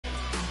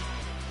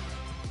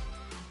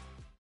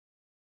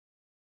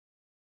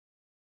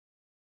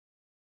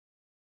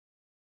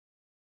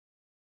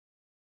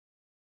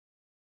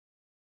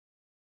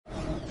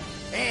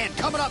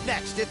Coming up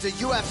next, it's a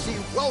UFC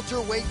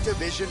welterweight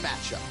division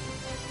matchup.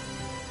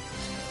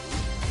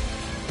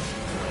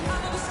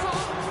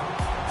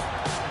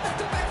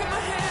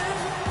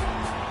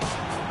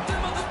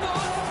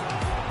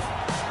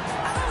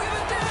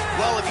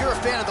 Well, if you're a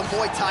fan of the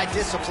Muay Thai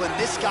discipline,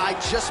 this guy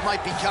just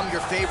might become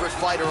your favorite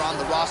fighter on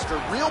the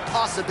roster. Real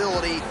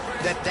possibility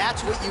that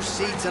that's what you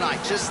see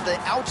tonight. Just the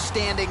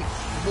outstanding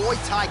Muay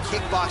Thai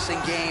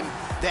kickboxing game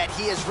that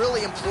he has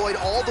really employed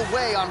all the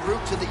way en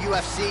route to the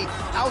UFC.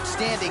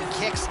 Outstanding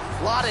kicks,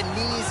 a lot of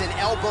knees and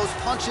elbows,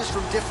 punches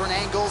from different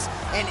angles,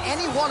 and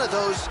any one of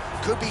those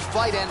could be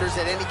fight enders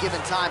at any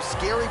given time.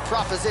 Scary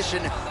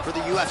proposition for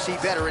the UFC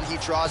veteran he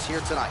draws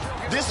here tonight.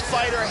 This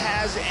fighter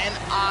has an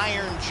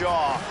iron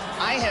jaw.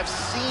 I have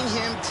seen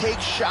him take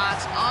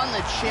shots on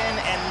the chin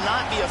and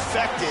not be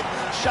affected.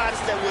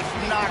 Shots that would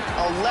knock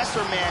a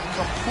lesser man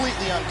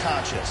completely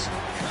unconscious.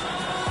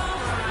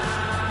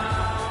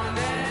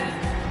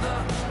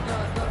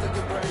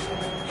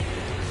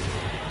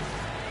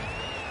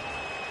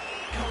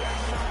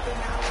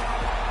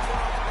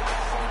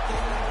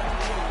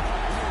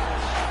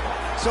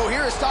 So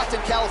here is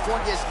Stockton,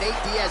 California's Nate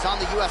Diaz on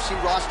the UFC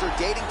roster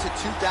dating to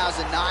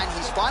 2009.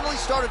 He's finally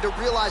started to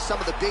realize some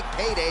of the big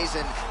paydays,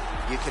 and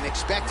you can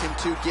expect him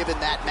to, given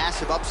that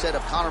massive upset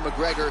of Conor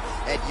McGregor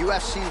at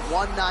UFC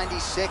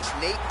 196.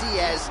 Nate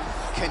Diaz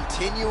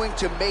continuing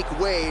to make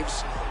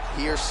waves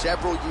here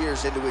several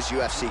years into his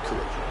UFC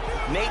career.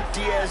 Nate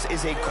Diaz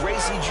is a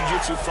Gracie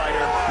Jiu-Jitsu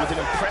fighter with an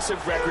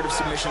impressive record of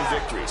submission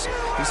victories.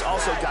 He's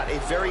also got a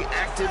very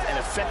active and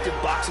effective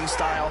boxing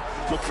style.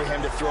 Look for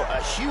him to throw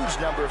a huge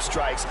number of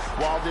strikes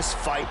while this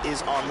fight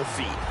is on the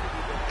feet.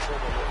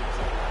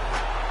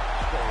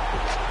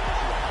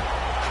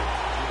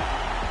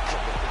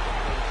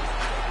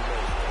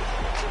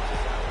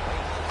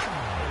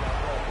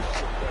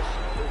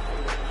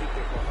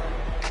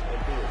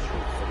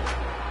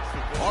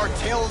 Our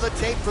tail of the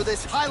tape for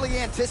this highly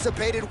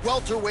anticipated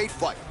welterweight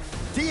fight.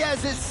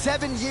 Diaz is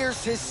 7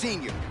 years his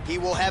senior. He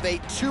will have a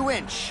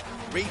 2-inch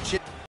reach. You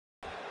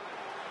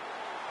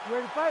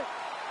ready to fight?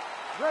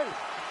 Ready.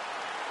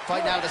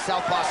 Fighting out of the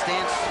southpaw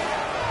stance.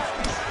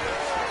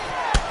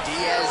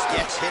 Diaz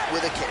gets hit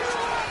with a kick.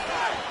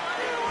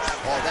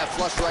 Oh, that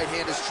flush right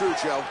hand is true,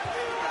 Joe.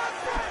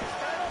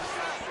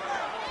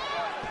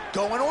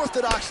 Going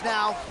orthodox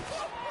now.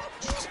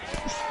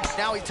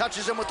 Now he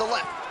touches him with the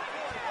left.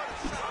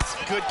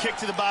 Good kick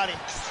to the body.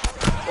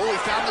 Oh, he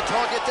found the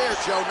target there,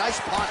 Joe. Nice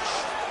punch.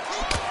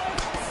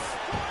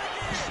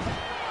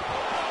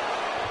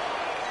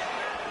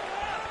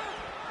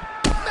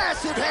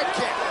 Massive head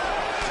kick.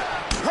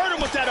 Hurt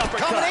him with that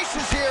uppercut.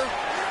 Combinations here.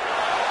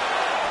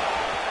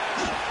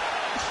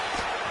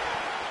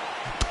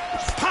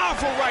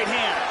 Powerful right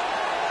hand.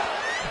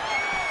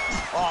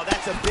 Oh,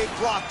 that's a big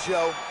block,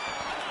 Joe.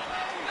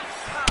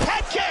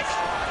 Head kick.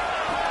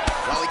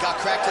 Well, he got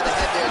cracked to the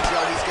head there,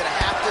 Joe. He's going to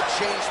have to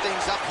change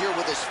things up here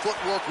with his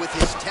footwork, with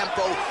his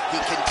tempo. He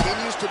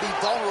continues to be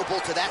vulnerable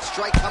to that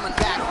strike coming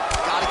back.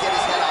 Got to get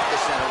his head off the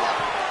center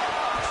line.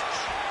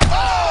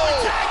 Oh!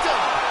 He tagged him.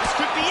 This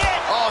could be it.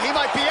 Oh, he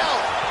might be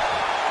out.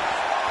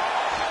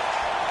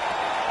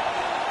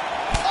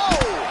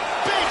 Oh!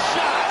 Big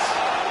shots.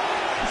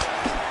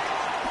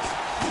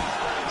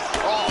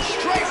 Oh,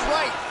 straight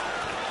right.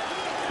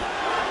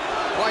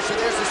 Boy, so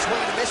there's a swing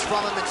and a miss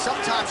from him, and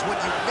sometimes when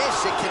you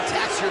miss, it can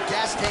tax your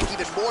gas tank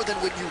even more than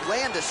when you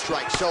land a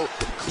strike. So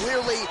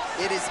clearly,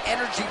 it is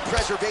energy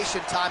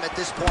preservation time at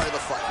this point of the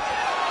fight.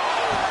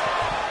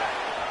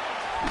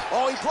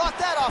 Oh, he blocked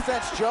that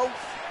offense, Joe.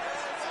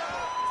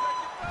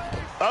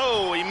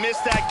 Oh, he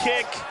missed that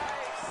kick.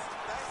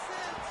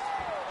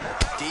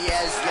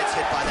 Diaz gets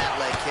hit by that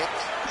leg kick.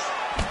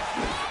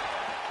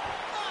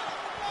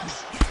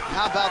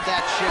 How about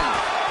that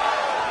shin?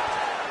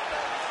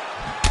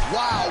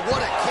 Wow,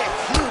 what a kick.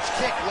 Huge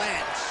kick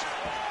lands.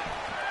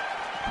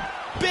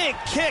 Big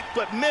kick,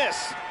 but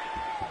miss.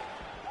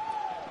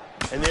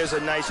 And there's a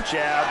nice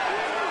jab.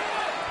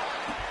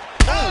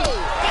 Oh!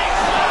 Big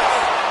shot.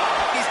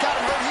 He's got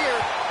him hurt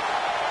here.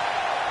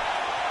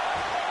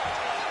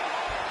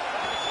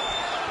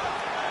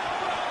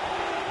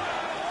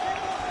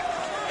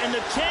 And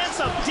the chance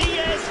of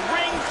Diaz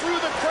ring through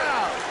the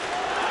crowd.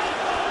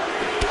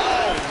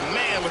 Oh,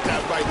 man, with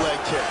that right leg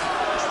kick.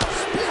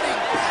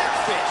 Spinning back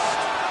fist.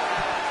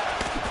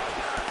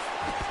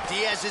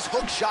 Diaz's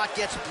hook shot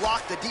gets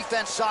blocked. The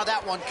defense saw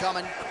that one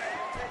coming.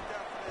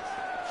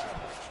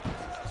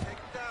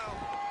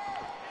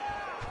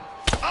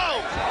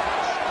 Oh!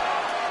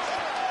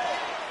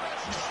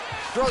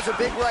 Throws a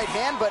big right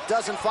hand, but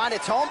doesn't find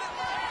its home.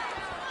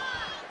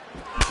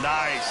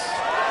 Nice.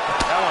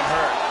 That one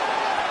hurt.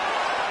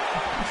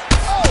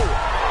 Oh!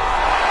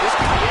 This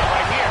could be it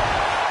right here.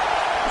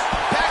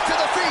 Back to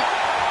the feet.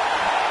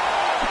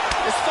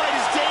 This fight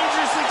is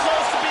dangerously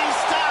close to being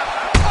stopped.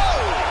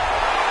 Oh!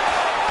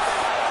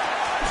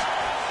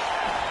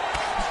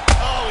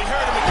 Oh, he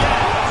hurt him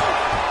again.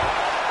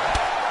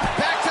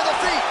 Back to the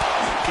feet.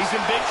 He's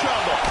in big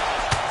trouble.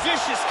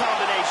 Vicious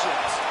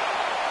combinations.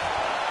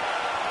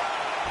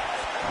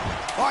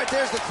 All right,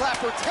 there's the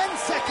clapper. 10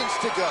 seconds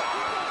to go.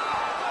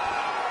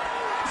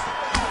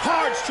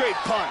 Hard straight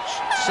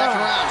punch. Second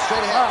round,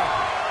 straight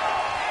ahead.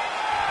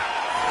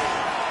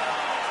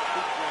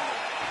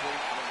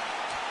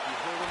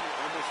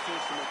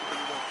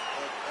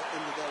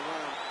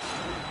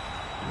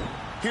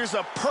 Here's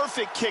a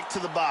perfect kick to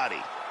the body.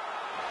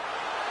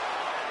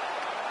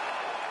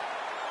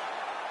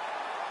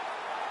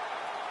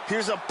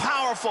 Here's a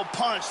powerful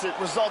punch that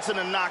results in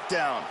a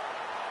knockdown.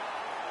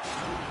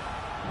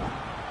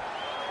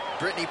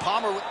 Brittany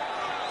Palmer. You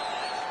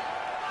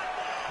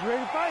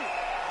ready to fight?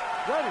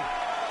 Ready.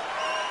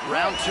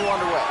 Round 2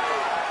 underway.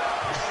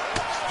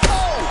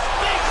 Oh!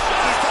 Big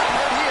shot! He's gotten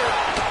hurt here.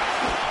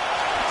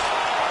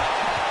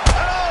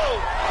 Oh!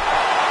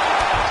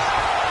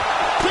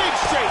 Big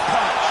straight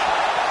punch.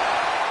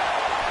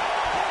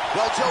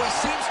 Well, Joe, he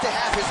seems to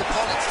have his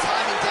opponent's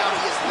timing down.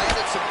 He has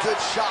landed some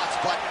good shots,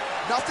 but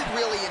nothing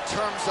really in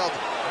terms of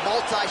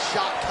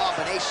multi-shot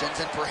combinations,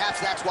 and perhaps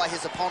that's why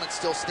his opponent's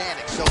still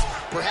standing. So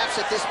perhaps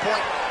at this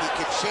point, he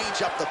could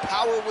change up the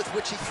power with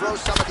which he throws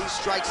some of these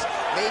strikes,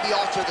 maybe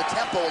alter the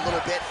tempo a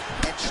little bit,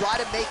 and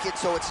try to make it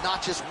so it's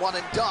not just one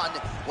and done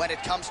when it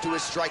comes to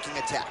his striking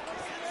attack.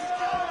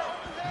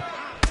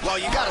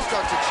 Well, you got to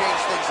start to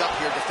change things up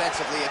here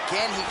defensively.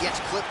 Again, he gets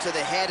clipped to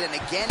the head, and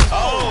again...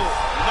 Oh,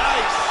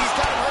 nice! He's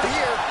got him hurt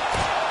here.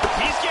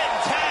 He's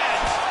getting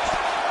tagged.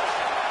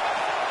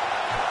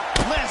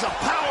 Lands a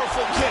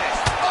powerful kick.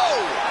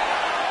 Oh!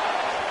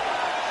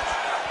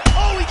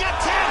 Oh, he got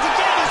tagged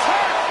again. He's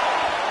hurt.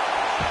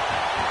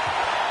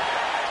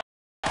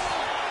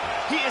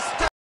 He is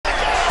still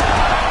again.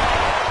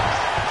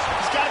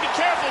 He's got to be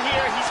careful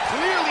here. He's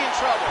clearly in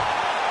trouble.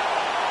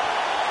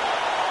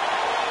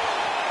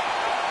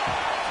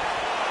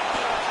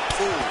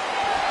 Ooh,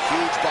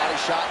 huge body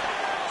shot.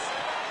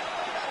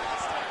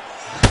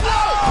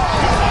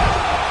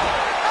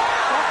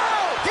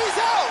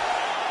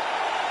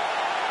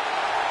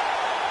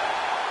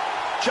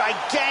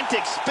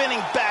 Gigantic spinning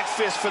back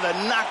fist for the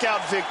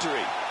knockout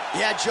victory.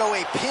 Yeah, Joe,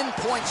 a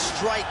pinpoint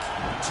strike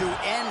to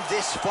end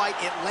this fight.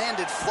 It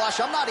landed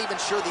flush. I'm not even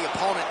sure the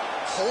opponent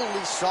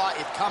wholly saw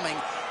it coming,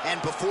 and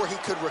before he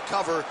could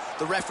recover,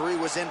 the referee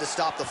was in to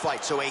stop the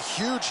fight. So a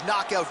huge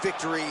knockout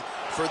victory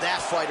for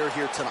that fighter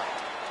here tonight.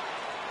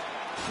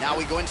 Now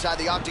we go inside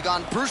the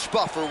Octagon. Bruce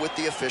Buffer with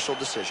the official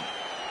decision.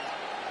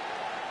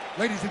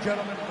 Ladies and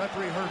gentlemen,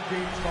 referee Herb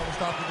Deans called a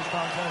stop to this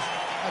contest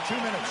at 2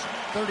 minutes,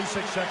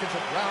 36 seconds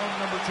of round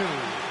number 2.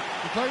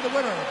 Declaring the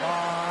winner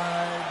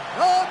by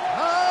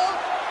knockout,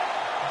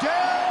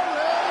 Darren.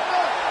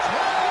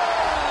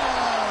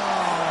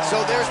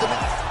 So there's the...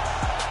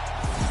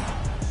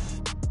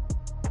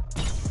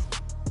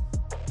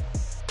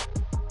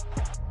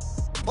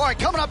 All right,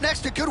 coming up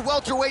next, a good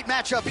welterweight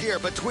matchup here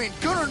between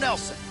Gunnar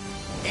Nelson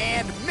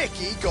and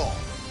Mickey Gall.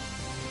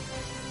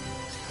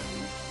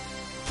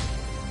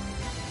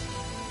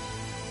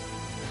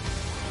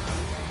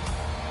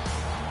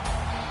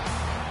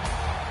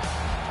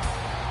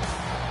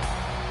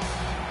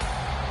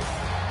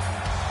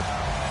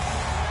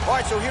 All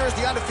right, so here is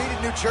the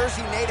undefeated New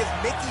Jersey native,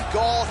 Mickey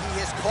Gall. He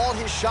has called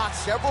his shot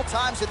several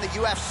times in the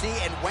UFC,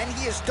 and when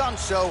he has done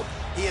so,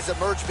 he has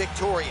emerged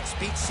victorious.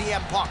 Beat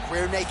CM Punk,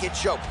 rear naked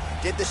choke.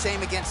 Did the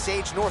same against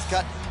Sage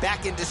Northcutt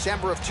back in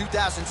December of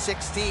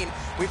 2016.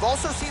 We've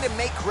also seen him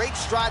make great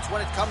strides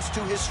when it comes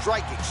to his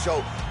striking.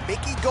 So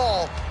Mickey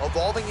Gall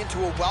evolving into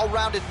a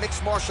well-rounded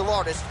mixed martial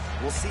artist.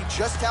 We'll see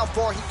just how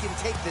far he can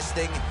take this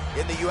thing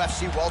in the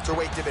UFC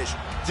welterweight division.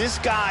 This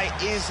guy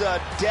is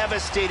a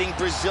devastating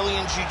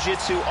Brazilian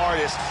jiu-jitsu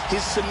artist.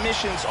 His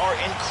submissions are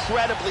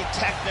incredibly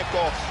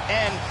technical,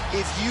 and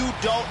if you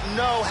don't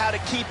know how to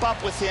keep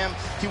up with him,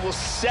 he will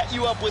set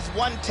you up with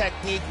one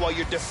technique while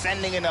you're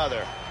defending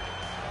another.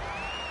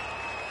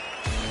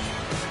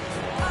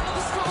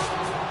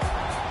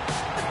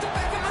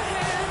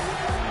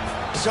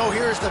 So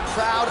here's the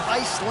proud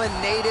Iceland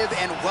native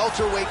and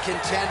welterweight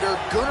contender.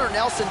 Gunnar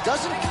Nelson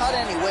doesn't cut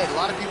any weight. A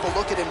lot of people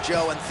look at him,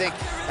 Joe, and think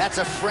that's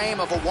a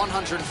frame of a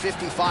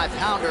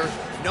 155-pounder.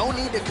 No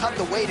need to cut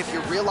the weight if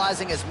you're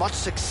realizing as much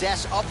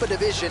success up a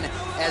division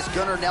as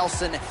Gunnar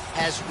Nelson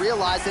has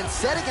realized. And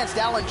set against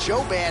Alan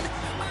Jouban,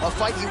 a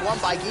fight he won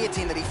by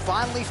guillotine that he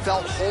finally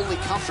felt wholly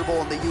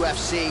comfortable in the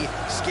UFC.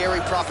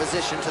 Scary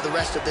proposition to the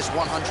rest of this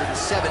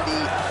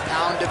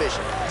 170-pound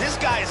division. This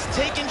guy is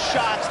taking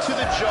shots to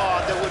the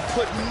jaw that would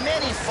put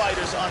many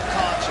fighters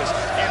unconscious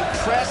and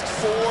pressed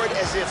forward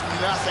as if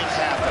nothing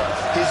happened.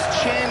 His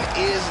chin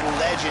is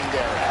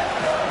legendary.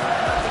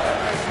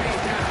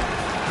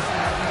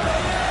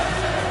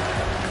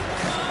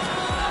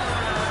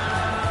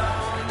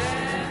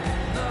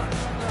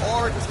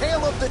 Our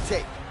tale of the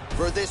tape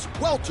for this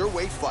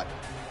welterweight fight.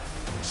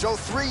 So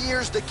 3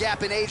 years the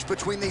gap in age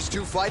between these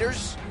two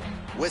fighters,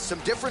 with some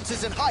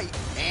differences in height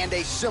and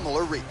a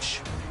similar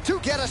reach. To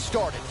get us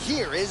started,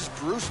 here is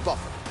Bruce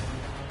Buffer.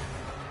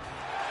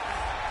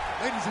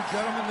 Ladies and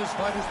gentlemen, this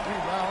fight is 3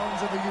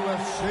 rounds in the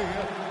UFC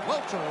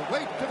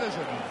welterweight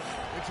division.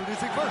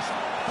 Introducing first,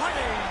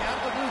 fighting out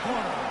of the blue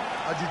corner,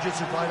 a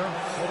jiu-jitsu fighter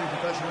holding a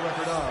professional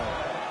record of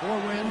 4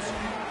 wins,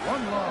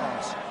 1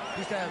 loss,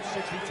 He stands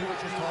 62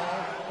 inches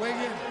tall, weighing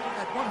in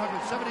at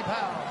 170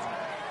 pounds.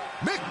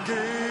 Mickey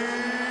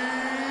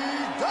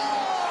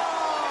Dog!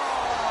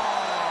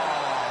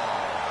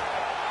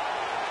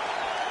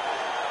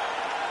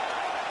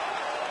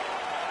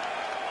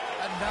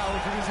 And now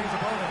introducing his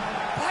opponent,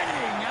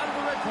 fighting out of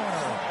the red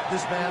corner.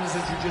 This man is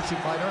a jiu-jitsu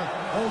fighter,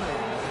 holding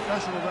a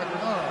professional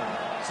record of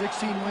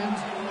 16 wins,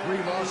 3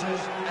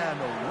 losses, and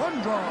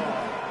 1 draw.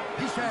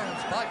 He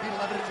stands 5 feet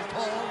 11 inches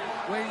tall,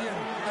 weighing in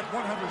at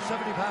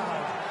 170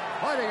 pounds.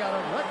 Fighting out of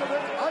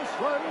Reykjavik,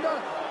 Iceland,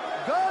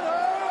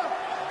 Gunnar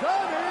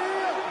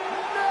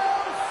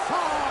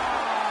Nelson!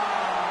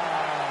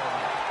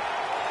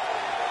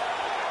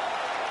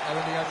 And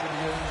when the action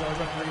begins, our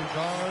referee in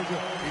charge,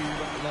 Eve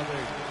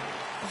Levy.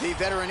 The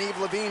veteran Eve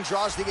Levine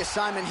draws the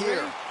assignment here.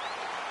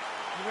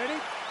 You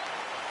ready?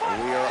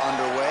 We are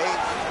underway.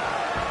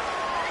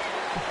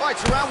 All right,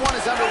 so round 1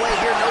 is underway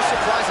here. No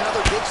surprise,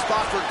 another big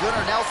spot for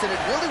Gunnar Nelson. It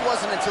really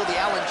wasn't until the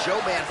Alan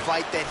Joban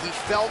fight that he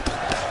felt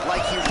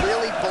like he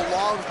really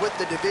belonged with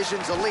the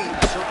division's elite.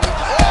 Certainly.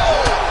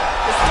 Oh!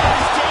 This man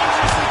is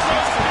dangerously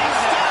close to being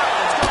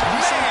stopped. It's going to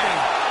be something.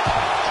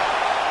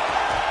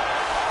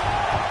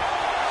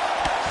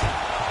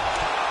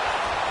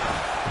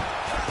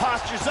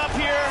 Posture's up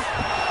here.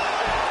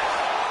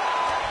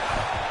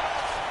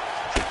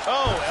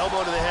 Oh,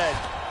 elbow to the head.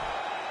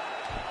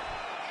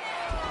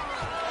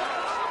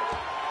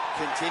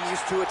 Continues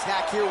to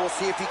attack here. We'll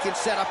see if he can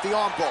set up the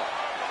arm bar.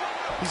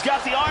 He's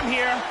got the arm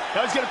here.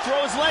 Now he's going to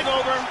throw his leg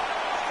over.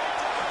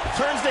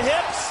 Turns the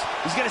hips.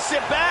 He's going to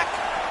sit back.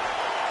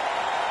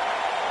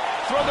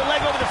 Throw the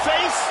leg over the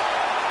face.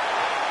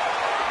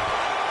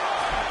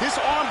 This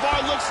arm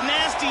bar looks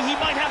nasty. He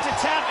might have to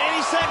tap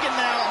any second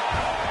now.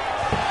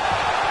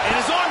 And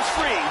his arm's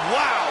free.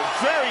 Wow,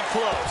 very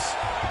close.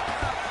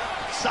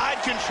 Side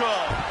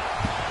control.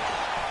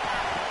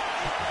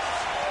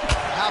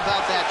 How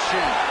about that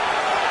chin?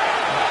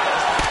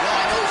 Well,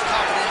 I know he's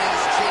confident in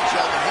his chin,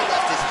 Joe, but he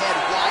left his head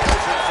wide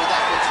open for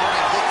that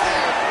returning hook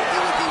there. It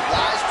would be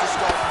wise to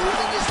start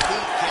moving his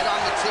feet, get on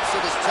the tips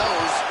of his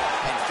toes,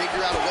 and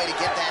figure out a way to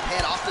get that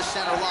head off the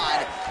center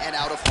line and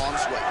out of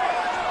harm's way.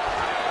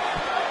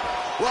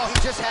 Well, he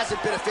just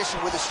hasn't been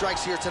efficient with his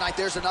strikes here tonight.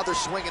 There's another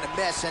swing and a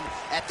miss, and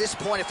at this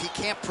point, if he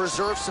can't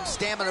preserve some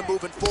stamina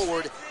moving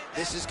forward,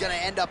 this is going to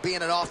end up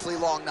being an awfully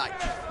long night.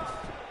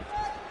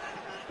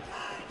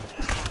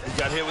 He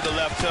got hit with the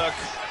left hook.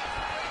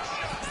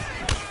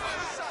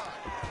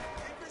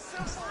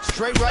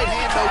 Straight right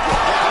hand, no good.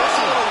 Yeah,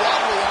 looks a little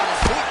wobbly on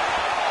his feet.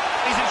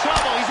 He's in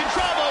trouble. He's in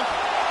trouble.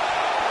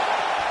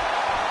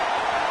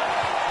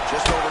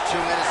 Just over 2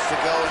 minutes to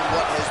go in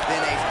what has been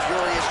a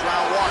furious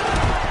round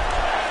 1.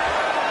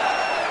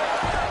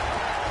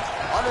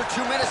 Under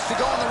 2 minutes to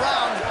go in the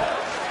round.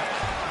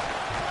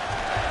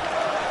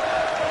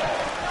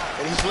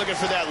 And he's looking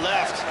for that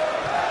left.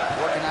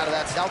 Working out of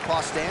that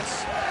southpaw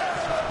stance.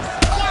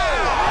 Oh!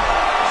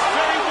 He's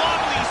very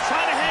wobbly. He's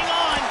trying to hang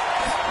on.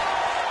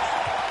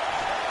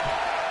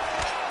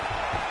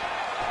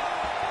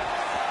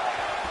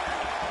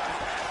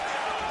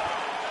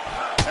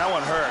 That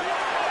one hurt.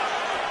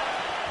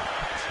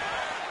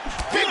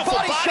 Beautiful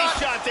body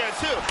shot there,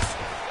 too.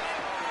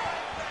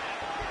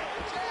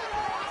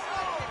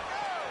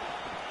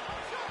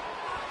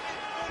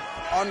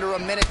 Under a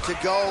minute to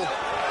go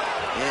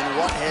in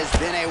what has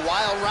been a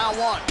wild round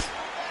 1.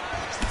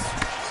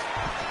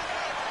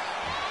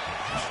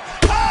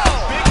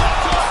 Oh! Big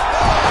left hook.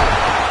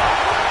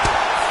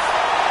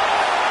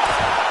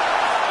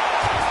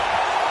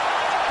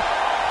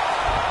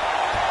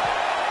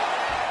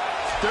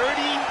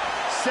 30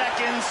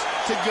 seconds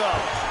to go.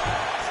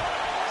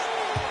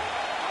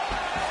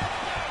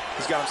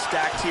 He's got him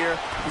stacked here.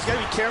 He's got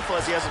to be careful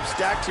as he has him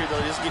stacked here,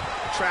 though. He doesn't get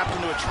trapped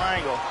into a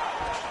triangle.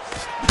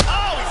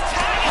 Oh, he's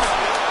tagging!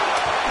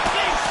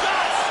 Big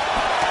shots!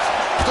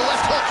 The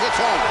left hook hits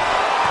home.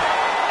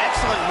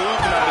 Excellent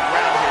movement on the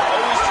ground here.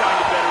 Always trying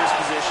to better his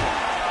position.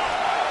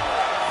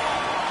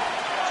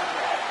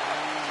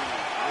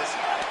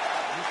 Listen,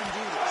 you can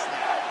do this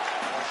now.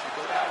 Once you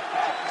go down with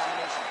your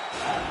combination.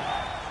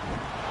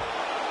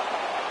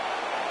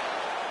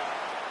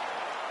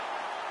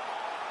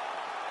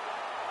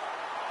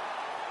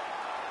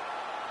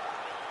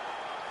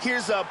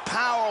 Here's a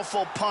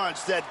powerful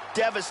punch that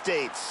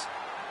devastates.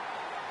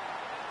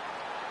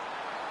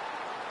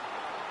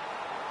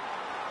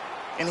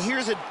 And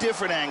here's a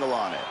different angle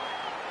on it.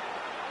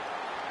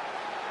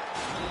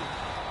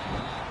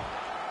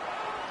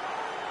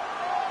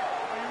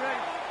 Are you ready?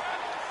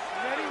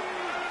 You ready?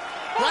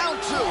 Round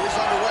 2 is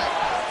underway.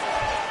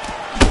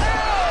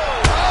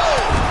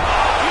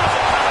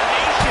 Beautiful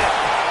combination.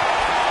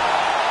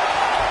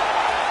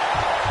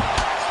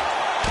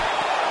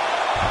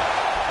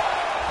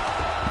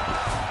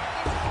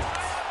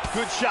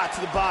 Good shot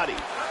to the body.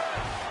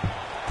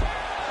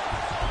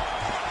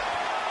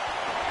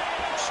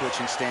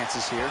 Switching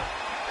stances here.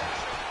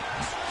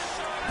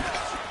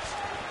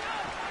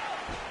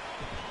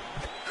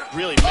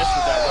 Really missed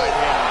with that right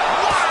hand.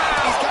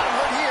 Wow! He's got him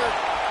hurt here.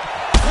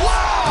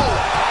 Wow!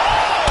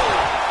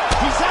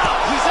 He's out.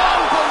 He's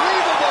out.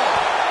 Unbelievable!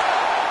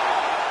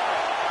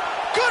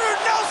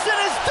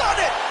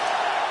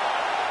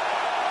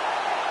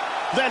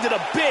 Landed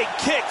a big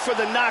kick for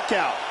the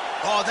knockout.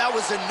 Oh, that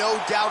was a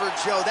no-doubter,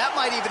 Joe. That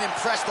might even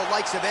impress the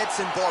likes of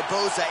Edson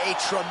Barboza. A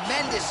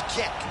tremendous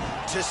kick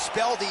to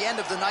spell the end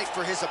of the night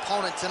for his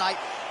opponent tonight.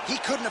 He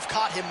couldn't have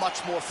caught him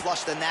much more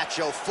flush than that,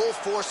 Joe. Full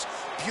force,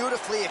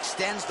 beautifully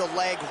extends the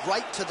leg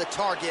right to the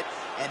target,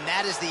 and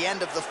that is the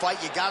end of the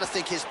fight. You got to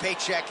think his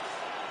paycheck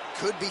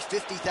could be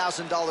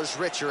 $50,000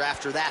 richer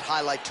after that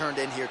highlight turned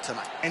in here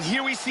tonight. And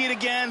here we see it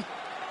again.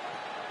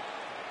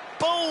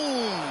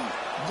 Boom!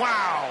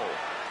 Wow!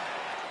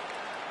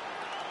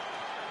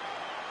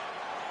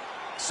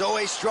 So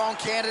a strong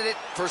candidate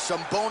for some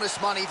bonus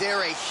money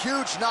there. A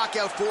huge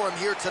knockout for him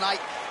here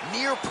tonight.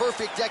 Near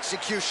perfect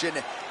execution.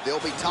 They'll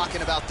be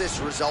talking about this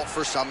result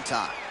for some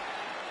time.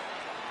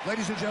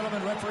 Ladies and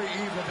gentlemen, referee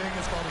Yves Leving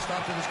has called a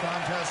stop to this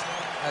contest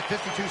at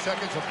 52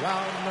 seconds of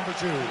round number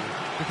 2.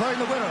 Declaring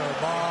the winner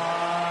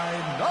by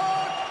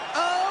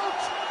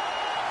knockout,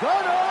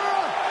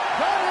 Gunnar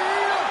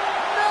Nelson!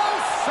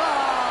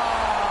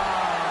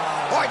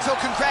 All right, so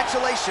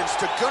congratulations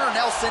to Gunnar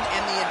Nelson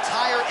and the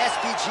entire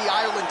SBG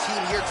Ireland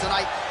team here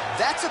tonight.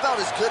 That's about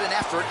as good an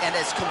effort and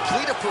as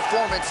complete a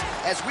performance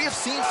as we have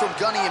seen from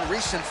Gunny in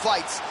recent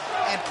fights,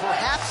 and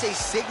perhaps a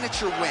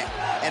signature win.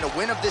 And a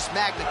win of this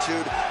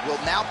magnitude will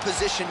now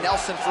position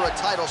Nelson for a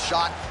title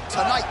shot.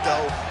 Tonight,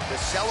 though, the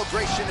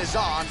celebration is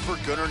on for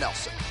Gunnar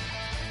Nelson.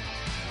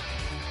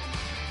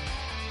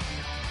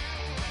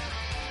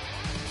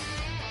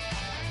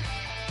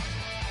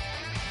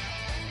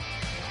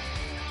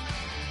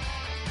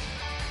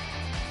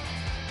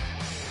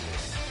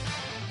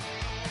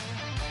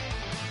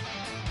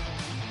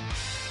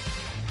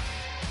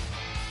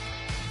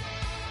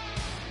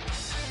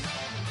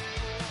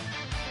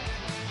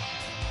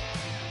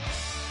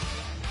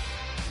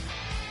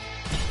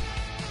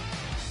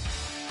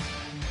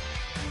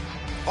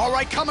 All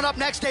right, coming up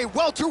next, a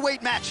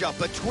welterweight matchup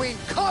between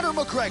Conor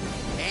McGregor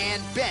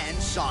and Ben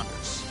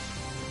Saunders.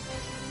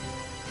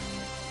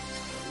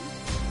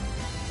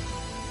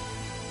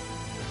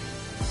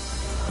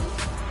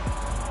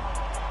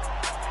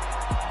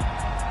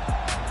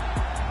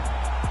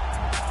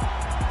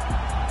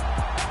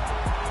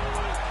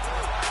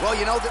 Well,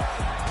 you know, the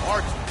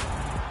art.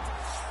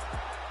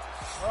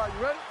 All right,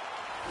 you ready?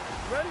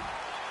 You ready?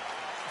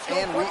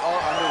 And we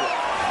are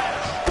underway.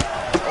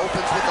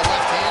 Opens with the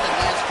left hand and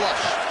lands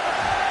flush.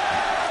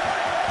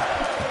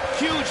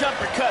 Huge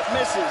uppercut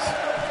misses.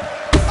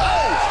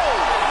 Oh!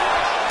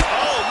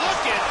 Oh,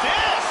 look at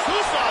this! Who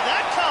saw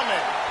that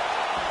coming?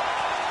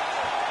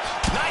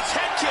 Nice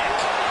head kick.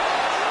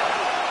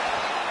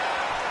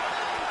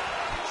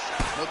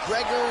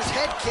 McGregor's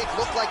head kick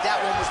looked like that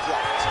one was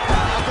blocked.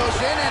 Now goes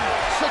in and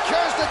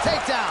secures the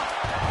takedown.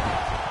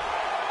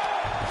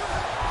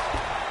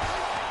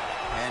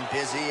 And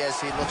busy as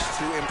he looks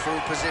to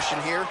improve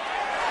position here.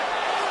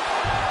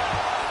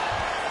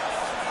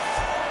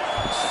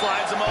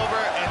 Slides him over,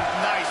 and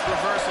nice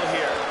reversal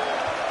here.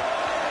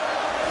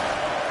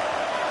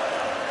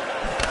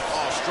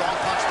 Oh, strong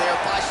punch there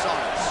by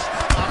Saunders.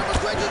 Conor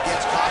McGregor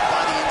gets caught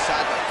by the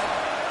inside leg.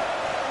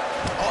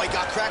 Oh, he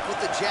got cracked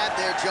with the jab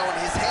there, Joe, and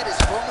his head is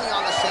firmly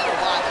on the center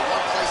line, the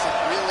one place it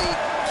really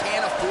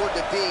can't afford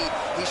to be.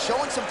 He's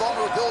showing some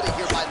vulnerability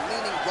here by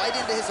leaning right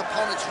into his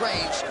opponent's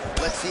range.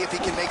 Let's see if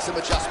he can make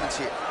some adjustments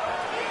here.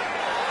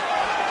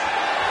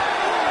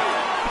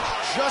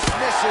 Just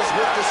misses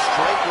with the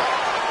straight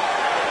right.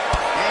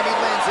 And he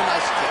lands a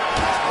nice kick.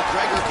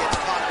 McGregor gets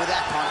caught with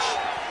that punch.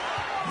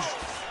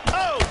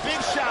 Oh, big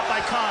shot by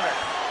Conor.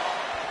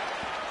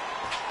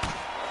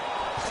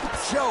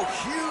 Joe,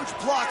 huge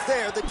block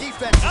there. The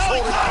defense is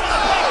holding on.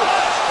 Oh,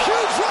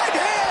 huge right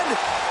hand.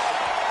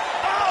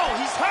 Oh,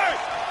 he's hurt.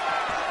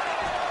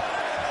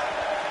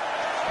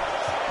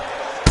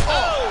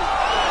 Oh.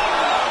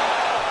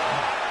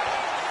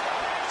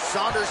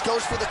 Saunders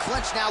goes for the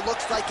clinch now.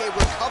 Looks like a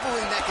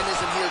recovery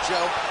mechanism here,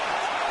 Joe.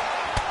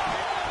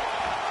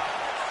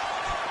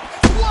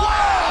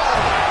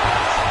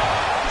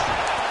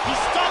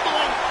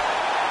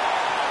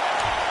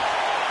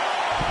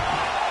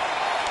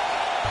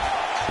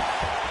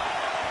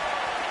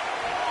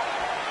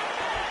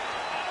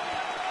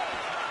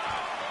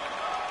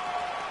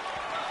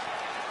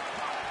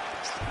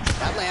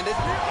 That landed.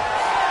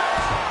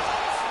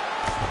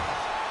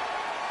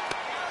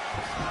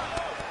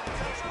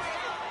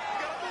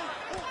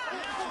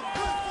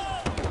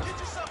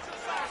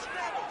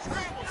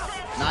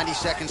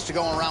 Seconds to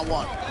go in round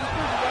 1.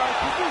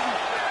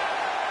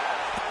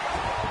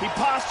 He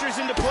postures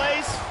into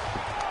place.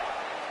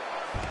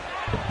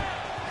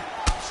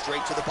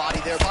 Straight to the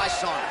body there by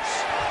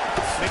Saunders.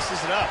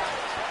 Mixes it up.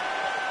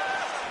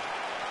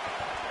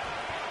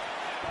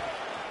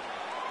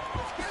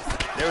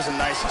 There was a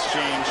nice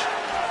exchange.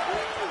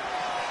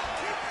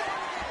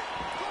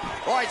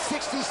 All right,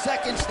 60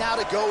 seconds now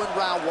to go in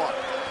round 1.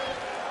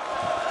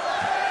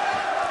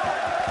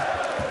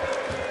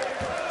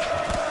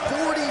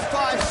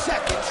 45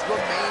 seconds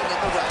remain in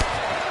the round.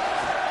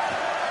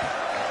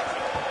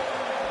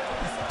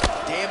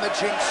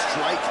 Damaging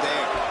strike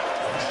there.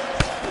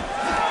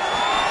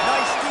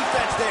 Nice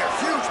defense there.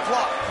 Huge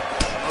block.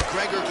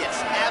 McGregor gets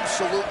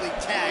absolutely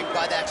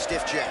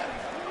stiff jab.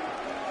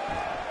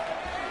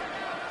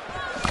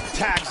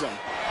 Tags him. 10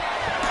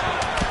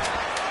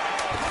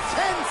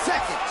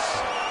 seconds.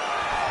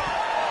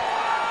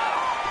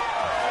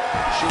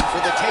 Shooting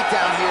for the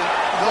takedown here.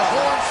 The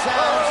horn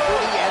sounds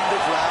for the end of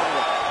round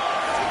one.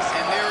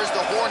 And there is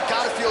the horn.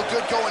 Gotta feel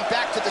good going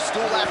back to the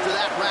stool after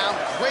that round.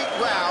 Great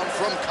round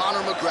from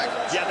Conor McGregor.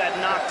 Yeah, that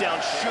knockdown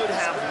should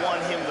have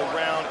won him the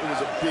round. It was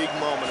a big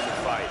moment in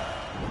the fight.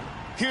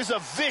 Here's a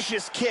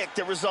vicious kick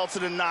that results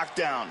in a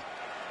knockdown.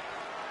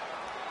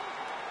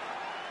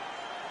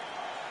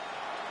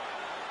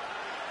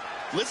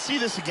 Let's see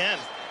this again.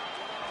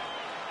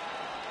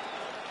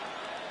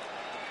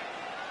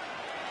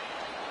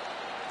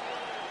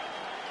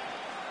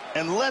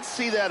 And let's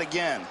see that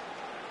again.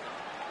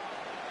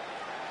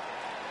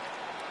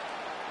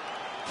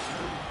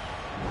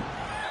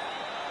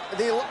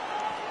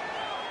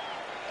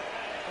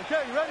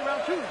 Okay, you ready?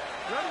 Round two. You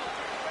ready?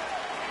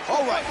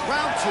 All right,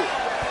 round two.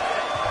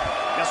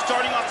 Now,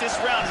 starting off this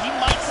round, he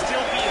might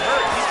still be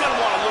hurt. He's going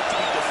to want to look to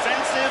be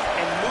defensive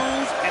and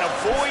move and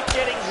avoid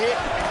getting hit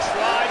and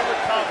try to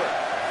recover.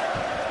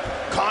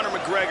 Conor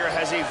McGregor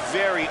has a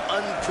very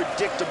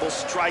unpredictable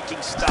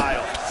striking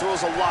style.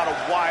 Throws a lot of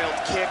wild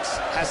kicks,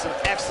 has some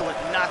excellent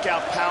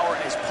knockout power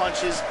in his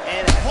punches,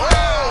 and... Whoa!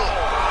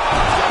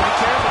 You gotta be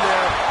careful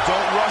there.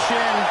 Don't rush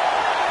in.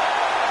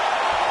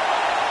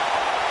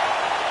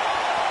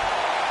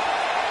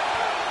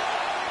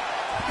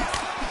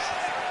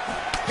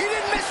 He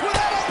didn't miss with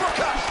that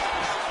uppercut.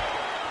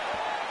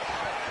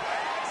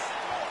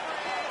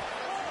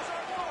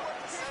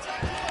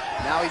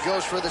 Now he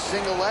goes for the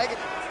single leg.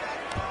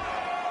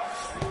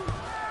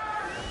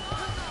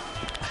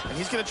 And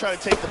he's going to try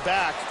to take the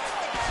back.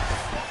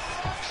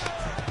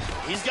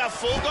 He's got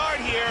full guard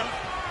here.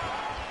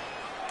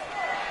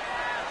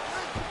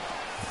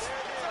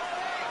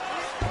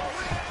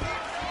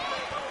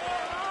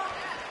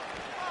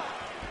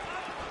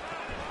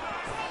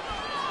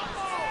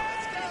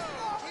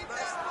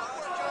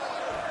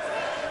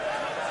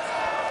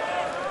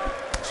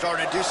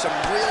 Starting to do some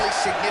really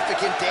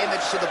significant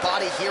damage to the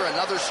body here.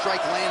 Another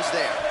strike lands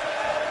there.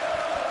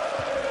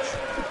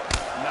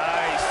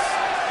 Nice.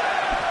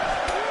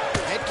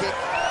 Head kick.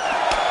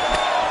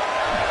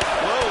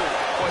 Whoa.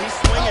 Boy, he's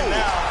swinging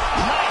now.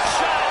 Nice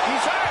shot.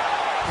 He's hurt.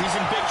 He's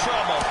in big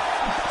trouble.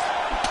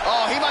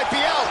 Oh, he might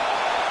be out.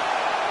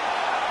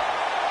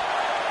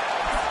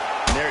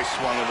 And there he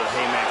swung with a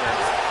haymaker.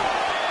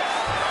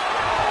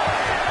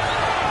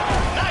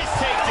 Nice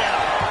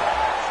takedown.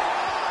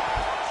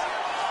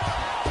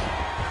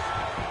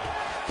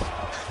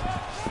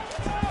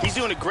 He's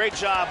doing a great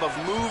job of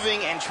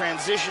moving and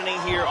transitioning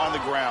here on the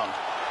ground.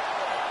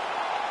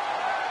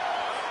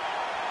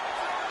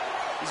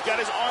 He's got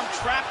his arm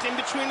trapped in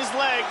between his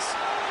legs.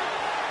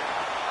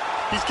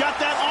 He's got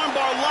that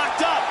armbar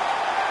locked up.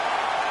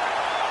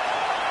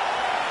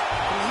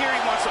 From here,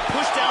 he wants to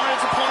push down on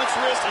his opponent's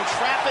wrist and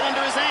trap it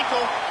into his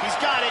ankle. He's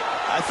got it.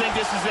 I think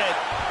this is it.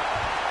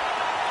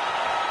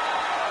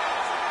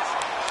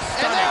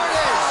 And there it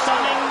is.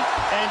 Stunning,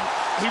 and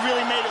he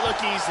really made it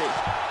look easy.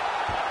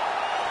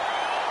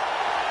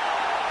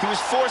 He was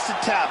forced to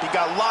tap. He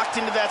got locked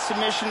into that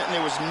submission, and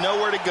there was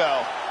nowhere to go.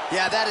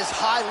 Yeah, that is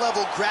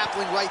high-level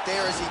grappling right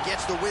there as he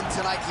gets the win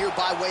tonight here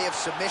by way of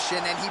submission,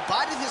 and he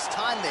bided his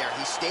time there.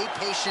 He stayed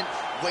patient,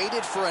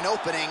 waited for an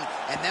opening,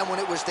 and then when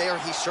it was there,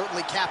 he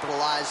certainly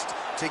capitalized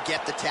to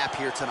get the tap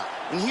here tonight.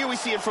 And here we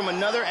see it from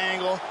another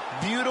angle.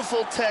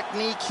 Beautiful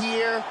technique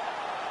here,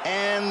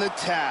 and the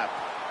tap.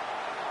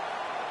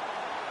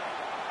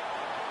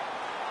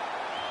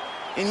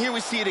 And here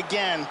we see it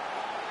again.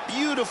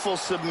 Beautiful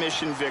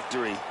submission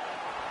victory.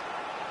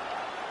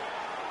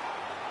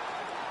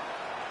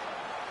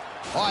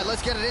 All right,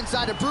 let's get it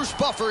inside of Bruce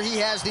Buffer. He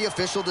has the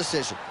official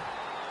decision.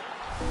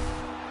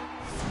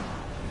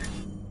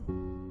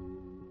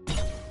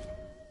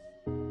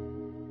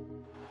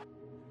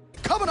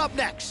 Coming up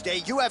next, a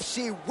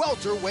UFC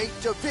welterweight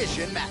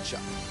division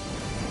matchup.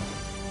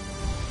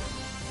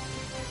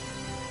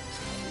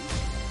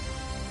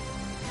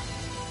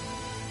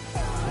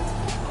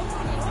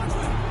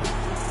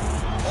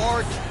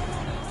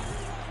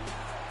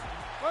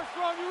 First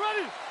round, you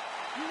ready?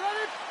 You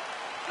ready?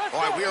 Let's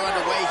All right, go. we are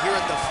underway here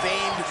at the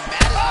famed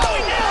Madison. Oh,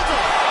 he nailed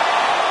it!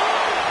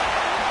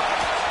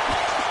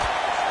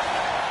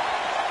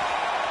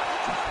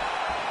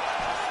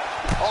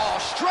 Oh,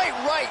 straight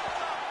right.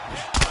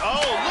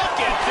 Oh,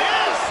 look at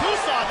this! Who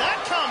saw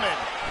that coming?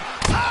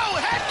 Oh,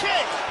 head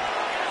kick!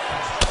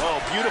 Oh,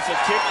 beautiful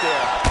kick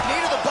there.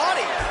 Knee to the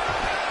body.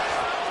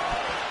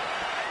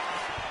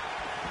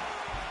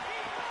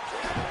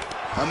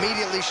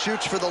 Immediately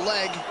shoots for the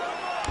leg.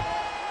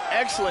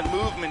 Excellent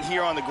movement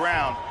here on the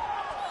ground.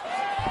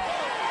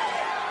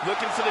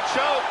 Looking for the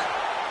choke.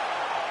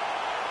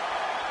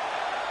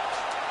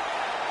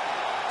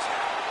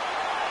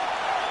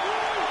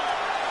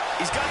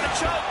 He's got the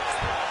choke.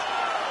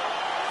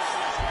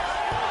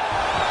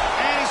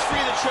 And he's free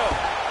of the choke.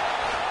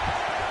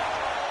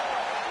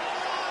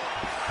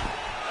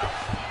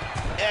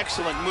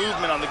 Excellent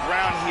movement on the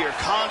ground here.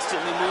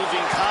 Constantly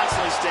moving,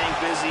 constantly staying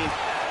busy.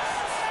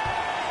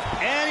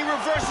 And he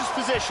reverses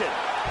position.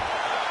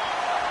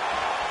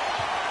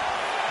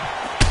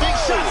 Big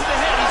shot to the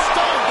head. He's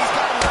stunned. He's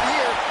got him right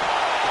here.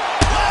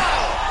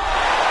 Wow!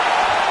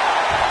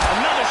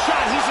 Another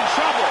shot. He's in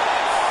trouble.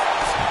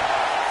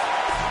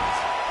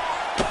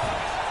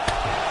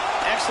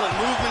 Excellent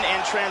movement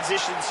and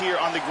transitions here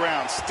on the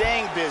ground.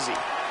 Staying busy.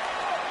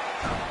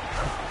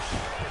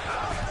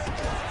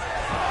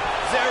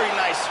 Very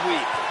nice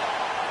sweep.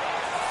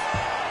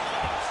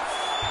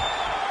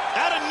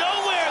 Out of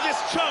nowhere, this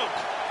choke.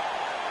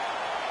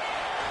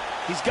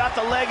 He's got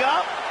the leg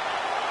up.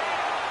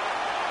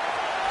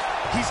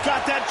 He's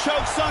got that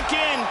choke sunk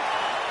in.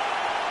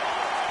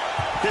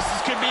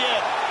 Could be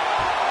it.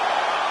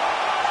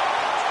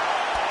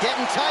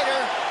 Getting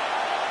tighter.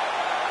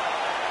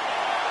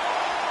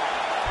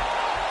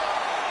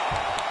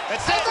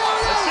 That's it.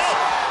 That's it.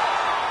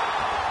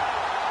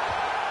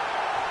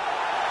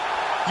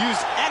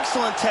 Used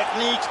excellent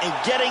technique in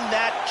getting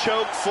that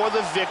choke for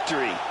the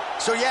victory.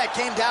 So yeah, it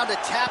came down to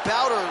tap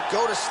out or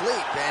go to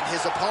sleep, and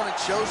his opponent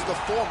chose the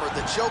former.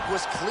 The choke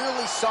was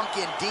clearly sunk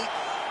in deep,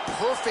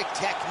 perfect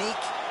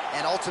technique,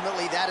 and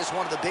ultimately that is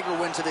one of the bigger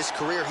wins of his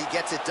career. He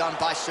gets it done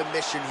by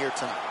submission here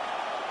tonight.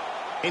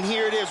 And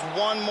here it is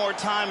one more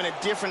time in a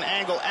different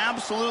angle.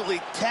 Absolutely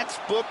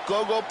textbook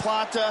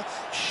gogoplata,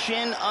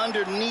 shin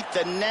underneath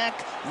the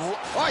neck. All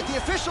right, the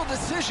official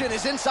decision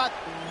is inside.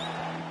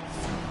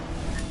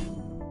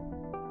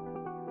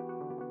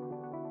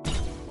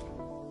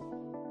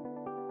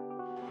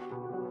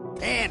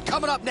 And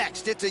coming up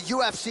next, it's a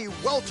UFC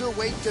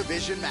welterweight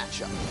division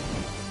matchup.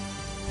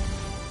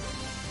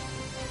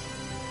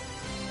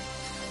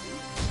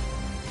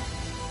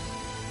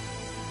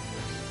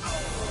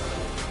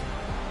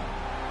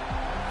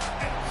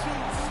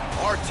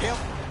 Our tail.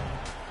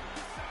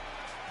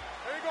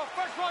 There you go,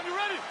 first one, you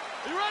ready?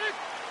 Are you ready?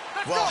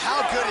 Let's Well, go.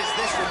 how good is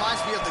this?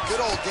 Reminds me of the good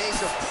old days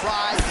of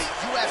Pride, the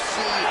UFC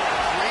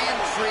Grand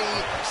Prix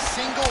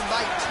single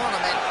night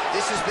tournament.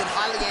 This has been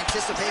highly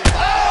anticipated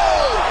by...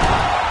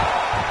 Oh!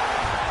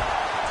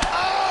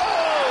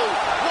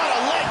 What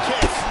a leg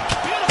kick!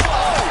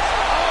 Beautiful!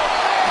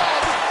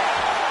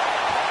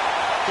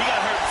 He got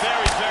hurt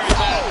very, very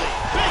badly.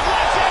 Big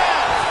left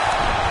hand!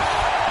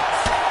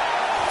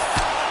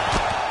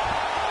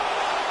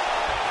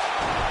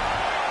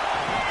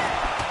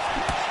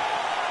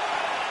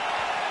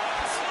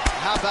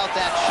 How about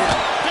that shin?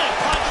 Big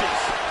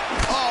punches.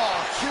 Oh,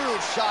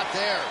 huge shot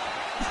there.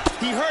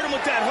 He hurt him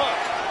with that hook.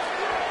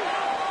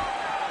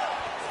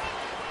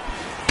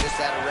 Just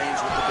out of range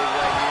with the big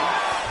right hand.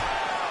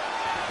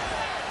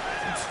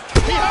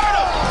 He hurt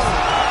him!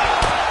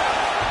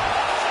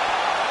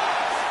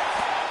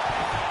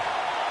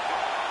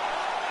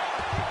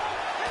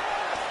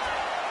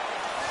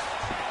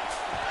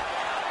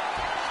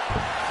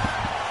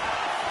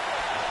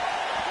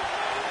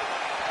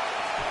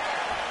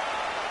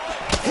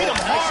 Hit him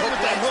Nice hard hook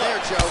with that lands there,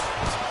 hook. Joe.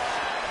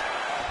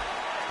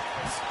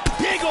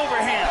 Big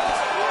overhand.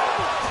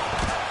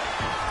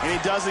 And he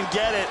doesn't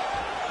get it.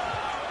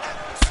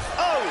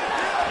 Oh!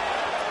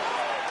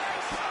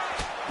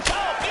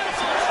 Oh,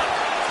 beautiful!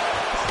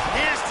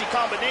 Nasty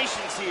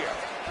combinations here.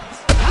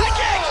 High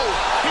kick!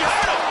 He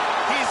hurt him!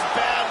 He's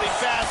badly,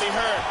 badly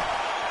hurt.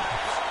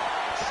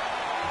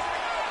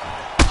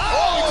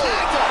 Oh! He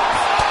tagged him!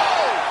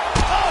 Oh!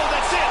 Oh,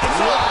 that's it!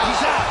 It's over.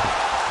 He's out.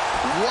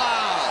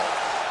 Wow.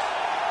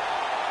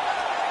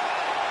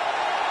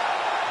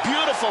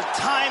 Beautiful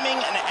timing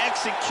and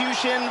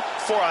execution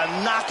for a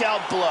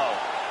knockout blow.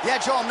 Yeah,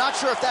 Joe, I'm not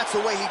sure if that's the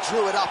way he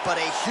drew it up, but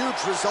a huge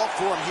result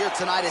for him here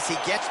tonight as he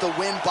gets the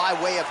win by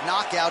way of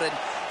knockout, and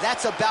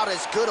that's about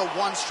as good a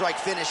one-strike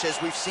finish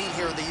as we've seen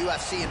here in the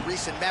UFC in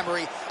recent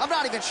memory. I'm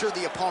not even sure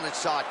the opponent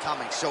saw it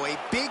coming, so a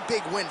big,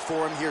 big win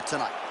for him here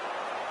tonight.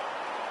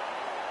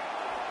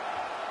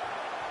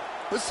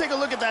 Let's take a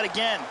look at that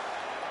again.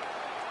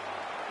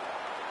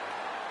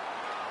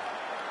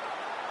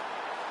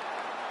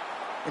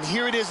 And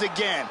here it is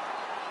again.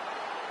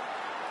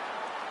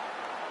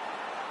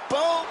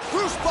 Boom!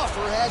 Bruce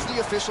Buffer has the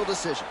official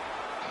decision.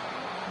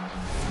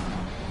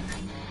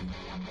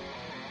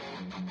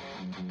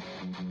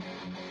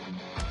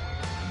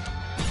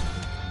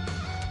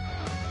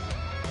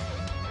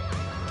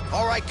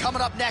 All right,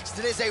 coming up next,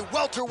 it is a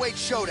welterweight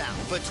showdown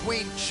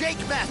between Jake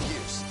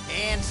Matthews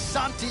and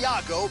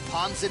Santiago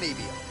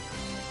Ponzinibbio.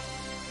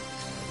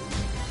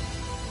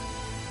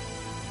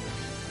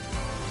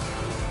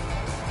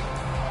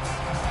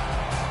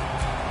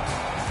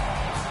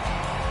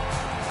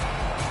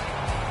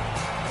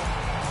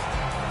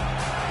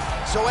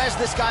 So as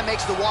this guy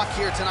makes the walk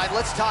here tonight,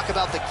 let's talk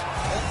about the...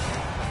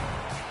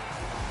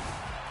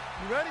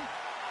 You ready?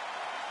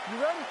 You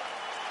ready?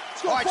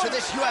 Let's go, All right, so fight.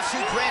 this UFC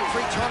Grand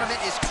Prix tournament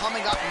is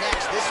coming up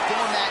next. This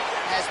format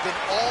has been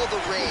all the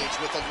rage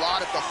with a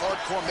lot of the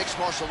hardcore mixed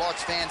martial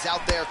arts fans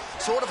out there.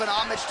 Sort of an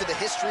homage to the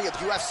history of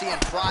UFC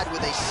and Pride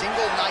with a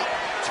single night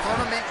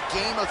tournament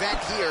game event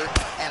here.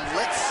 And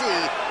let's see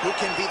who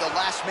can be the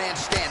last man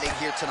standing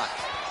here tonight.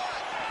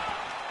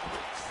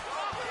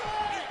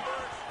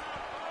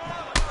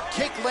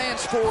 Kick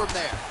lands for him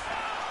there.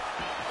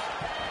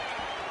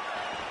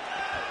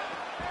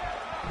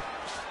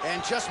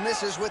 And just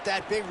misses with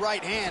that big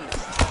right hand.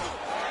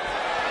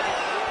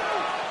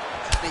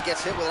 He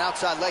gets hit with an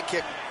outside leg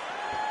kick.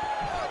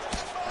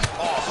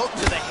 Oh, hook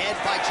to the head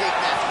by Jake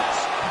Matthews.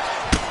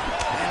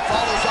 And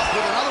follows up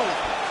with another one.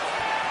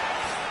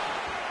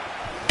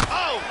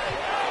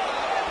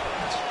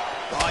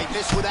 Oh, he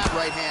missed with that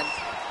right hand.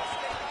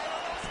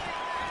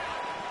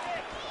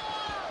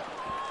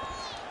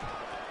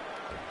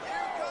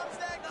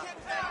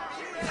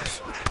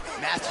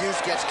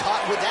 Matthews gets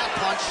caught with that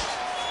punch.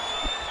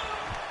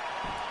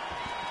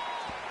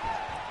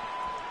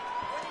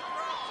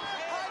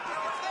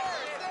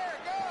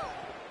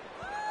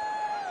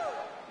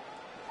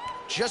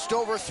 Just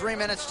over 3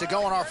 minutes to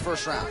go in our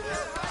first round.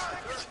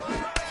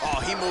 Oh,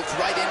 he moves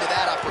right into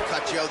that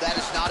uppercut, Joe. That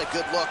is not a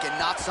good look and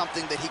not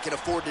something that he can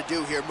afford to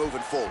do here moving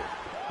forward.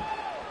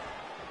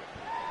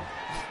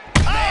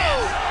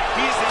 Oh!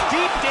 He's in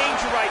deep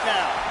danger right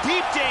now.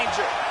 Deep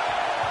danger.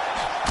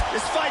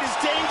 This fight is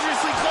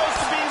dangerously close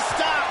to being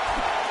stopped.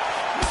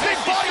 Big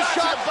body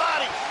shot. To the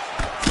body.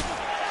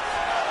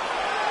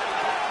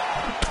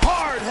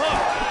 Hard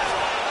hook.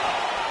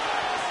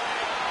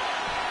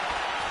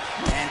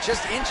 And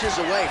just inches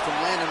away from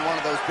landing one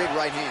of those big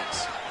right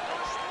hands.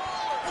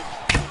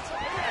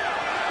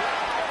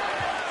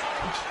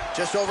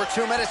 Just over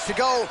 2 minutes to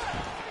go.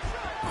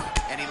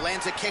 And he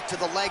lands a kick to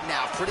the leg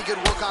now. Pretty good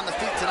work on the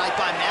feet tonight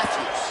by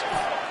Matthews.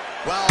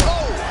 Well,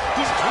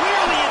 he's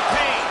clearly in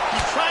pain.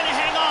 He's trying to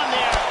hang on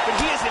there, but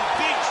he is in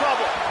big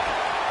trouble.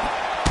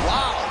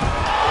 Wow.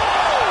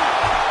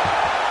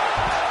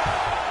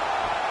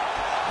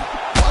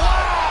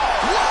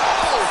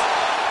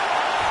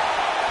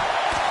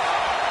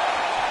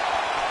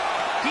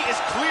 He is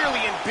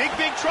clearly in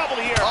big trouble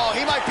here. Oh,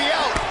 he might be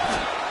out.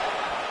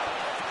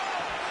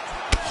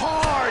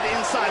 Hard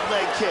inside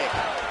leg kick.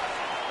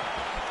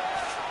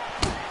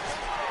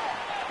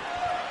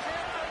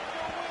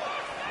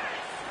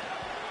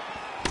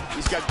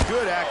 He's got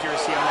good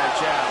accuracy on that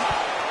jab.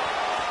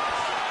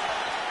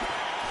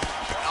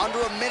 Under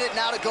a minute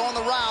now to go in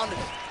the round.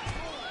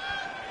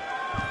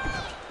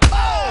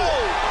 Oh!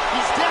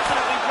 He's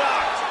definitely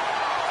rocked.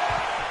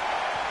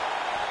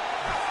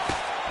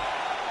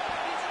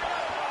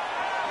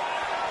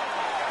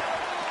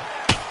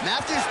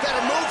 Matthews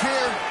better move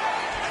here.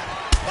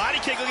 Body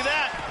kick, look at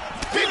that.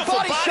 Big Beautiful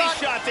body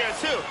shot there,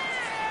 too.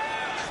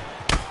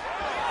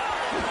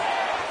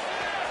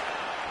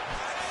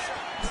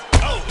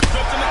 Oh,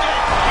 flipped him again.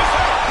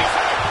 He's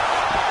hurt.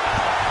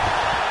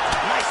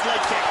 Nice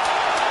leg kick.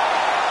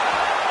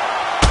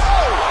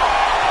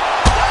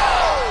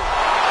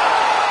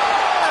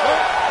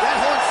 That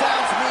horn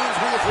sounds means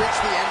we have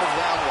reached the end of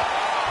round one.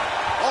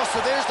 Oh,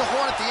 so there's the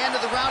horn at the end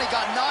of the round. He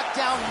got knocked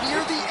down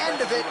near the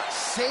end of it,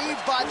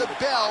 saved by the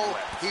bell.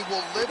 He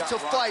will live to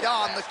fight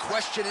on. The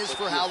question is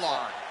for how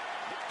long.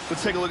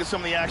 Let's take a look at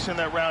some of the action in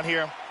that round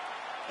here.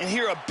 And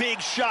here a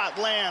big shot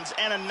lands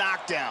and a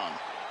knockdown.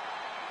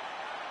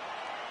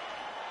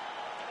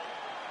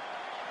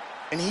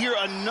 And here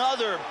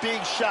another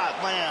big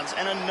shot lands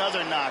and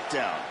another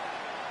knockdown.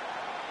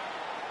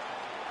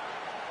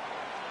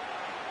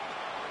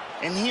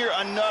 And here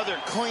another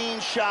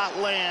clean shot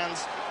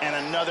lands and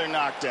another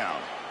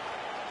knockdown.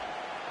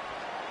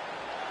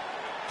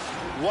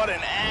 What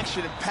an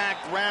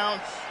action-packed round.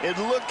 It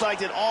looked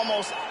like it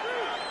almost...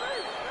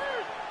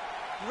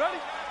 You ready?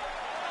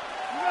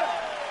 You ready?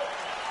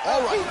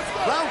 All right,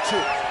 round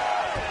two.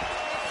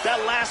 That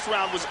last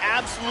round was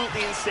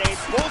absolutely insane.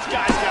 Both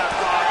guys got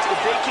rocked.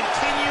 If they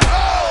continue...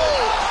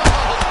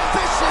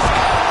 This is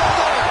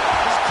over.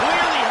 He's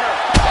clearly hurt.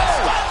 That's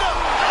stunned him.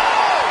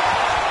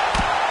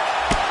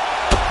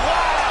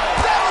 Wow.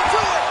 That'll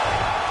do it.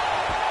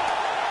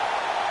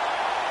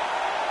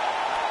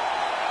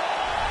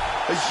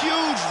 A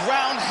huge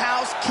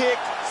roundhouse kick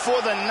for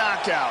the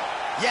knockout.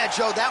 Yeah,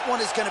 Joe, that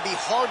one is going to be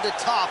hard to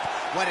top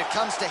when it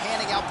comes to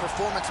handing out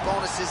performance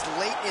bonuses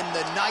late in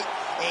the night.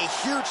 A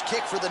huge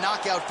kick for the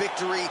knockout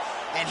victory,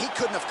 and he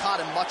couldn't have caught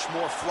him much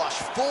more flush.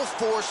 Full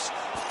force,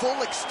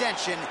 full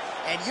extension,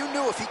 and you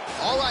knew if he...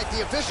 All right,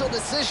 the official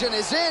decision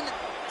is in.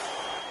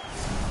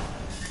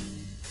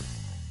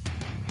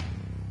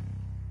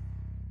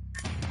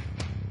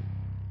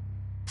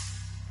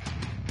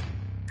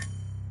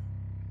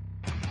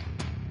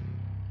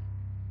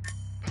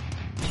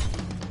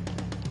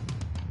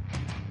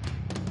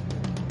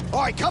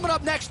 All right, coming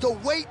up next, the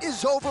wait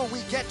is over.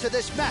 We get to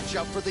this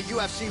matchup for the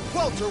UFC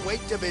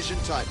welterweight division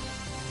title.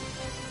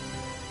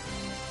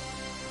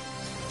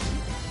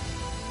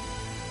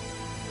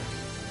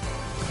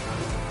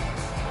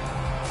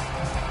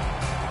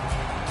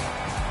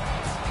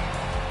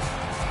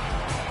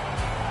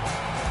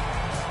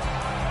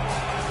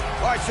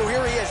 All right, so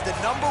here he is, the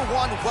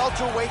 #1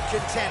 welterweight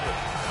contender,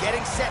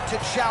 getting set to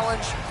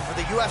challenge for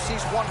the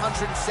UFC's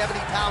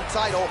 170-pound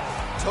title.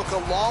 Took a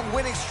long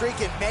winning streak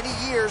in many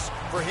years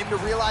for him to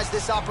realize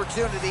this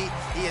opportunity.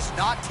 He is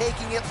not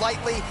taking it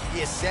lightly. He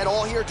has said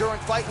all here during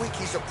fight week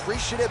he's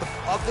appreciative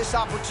of this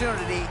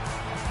opportunity,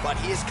 but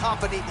he is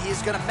confident he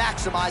is going to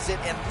maximize it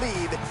and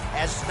leave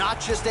as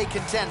not just a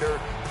contender,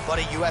 but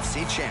a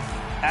UFC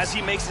champion. As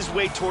he makes his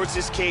way towards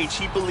this cage,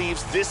 he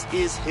believes this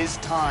is his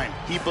time.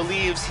 He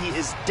believes he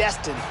is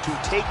destined to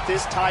take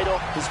this title.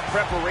 His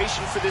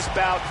preparation for this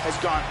bout has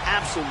gone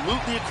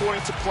absolutely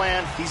according to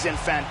plan. He's in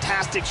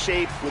fantastic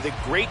shape with a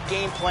great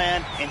game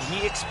plan, and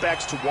he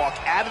expects to walk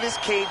out of this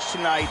cage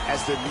tonight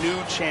as the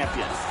new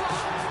champion.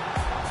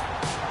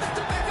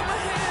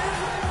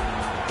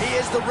 He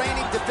is the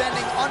reigning,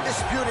 defending,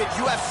 undisputed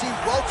UFC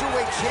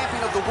welterweight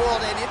champion of the world,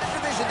 and in a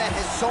division that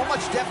has so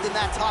much depth in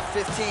that top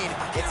 15,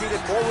 it's even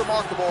more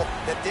remarkable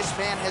that this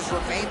man has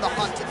remained the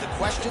hunted. The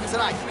question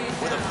tonight,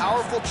 with a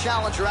powerful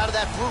challenger out of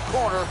that blue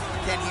corner,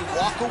 can he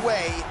walk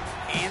away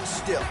and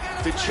still?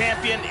 The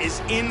champion is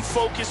in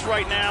focus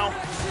right now.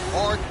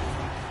 Are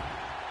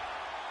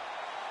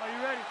you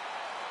ready?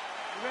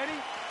 You ready?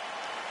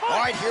 All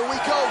right, here we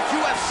go.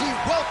 UFC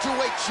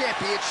welterweight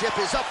championship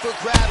is up for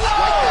grabs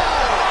right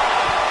now.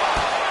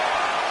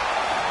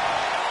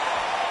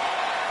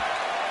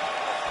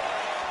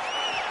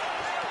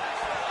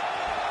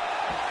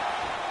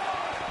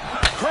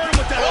 Hurt him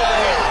with that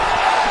overhand.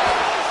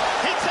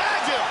 He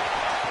tagged him.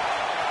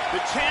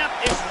 The champ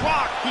is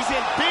rocked. He's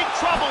in big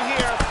trouble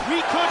here. We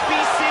could be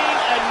seeing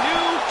a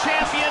new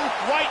champion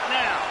right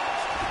now.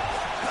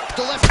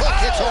 The left hook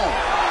hits home.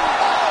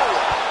 Oh,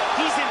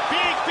 he's in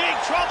big, big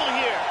trouble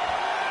here.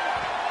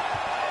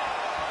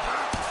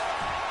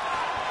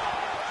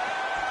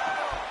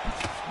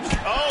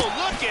 Oh,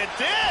 look at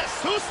this.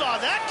 Who saw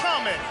that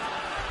coming?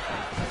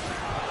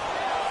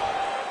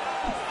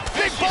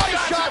 Big body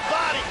shot.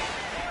 Body.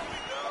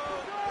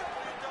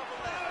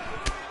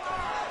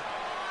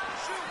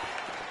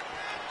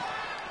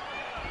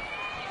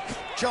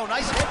 Joe,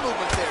 nice head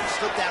movement there.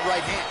 Slipped that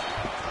right hand.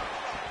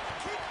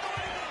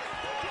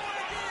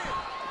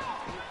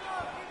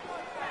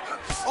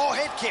 Oh,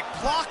 head kick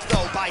blocked,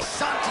 though, by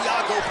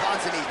Santiago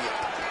Ponzinibbio.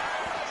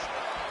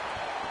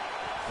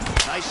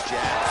 Nice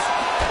jabs.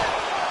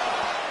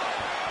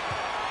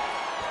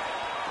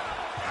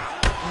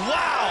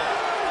 Wow.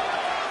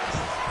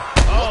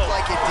 Looked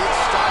like it did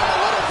stun him a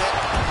little bit.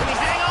 Can he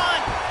hang on?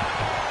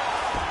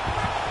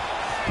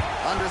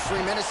 Under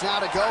 3 minutes now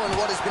to go in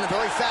what has been a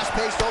very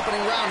fast-paced opening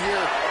round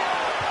here.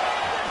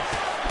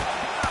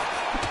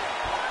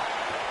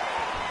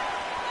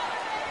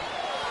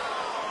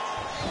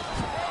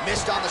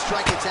 Missed on the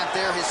strike attempt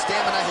there. His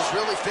stamina has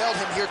really failed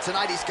him here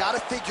tonight. He's got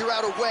to figure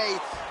out a way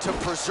to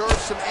preserve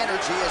some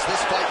energy as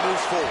this fight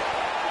moves forward.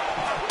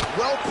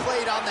 Well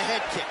played on the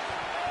head kick.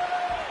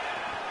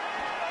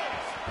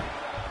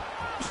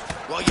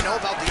 Well, you know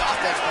about the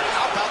offense, but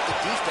how about the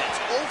defense?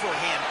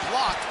 Overhand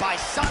blocked by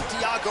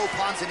Santiago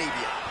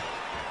Ponzinibbio.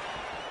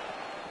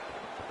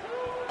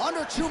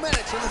 Under 2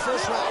 minutes in the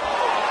first round.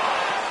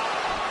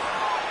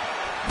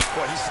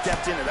 Boy, he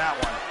stepped into that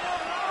one.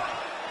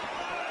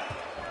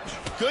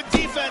 Good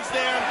defense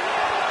there.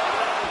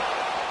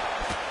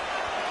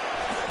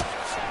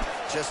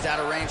 Just out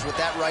of range with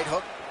that right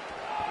hook.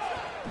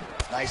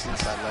 Nice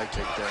inside leg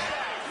kick there.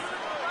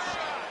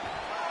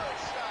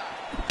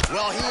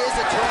 Well, he is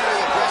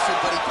eternally aggressive,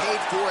 but he paid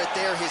for it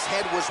there. His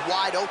head was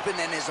wide open,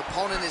 and his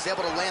opponent is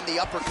able to land the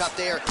uppercut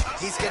there.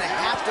 He's going to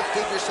have to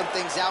figure some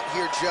things out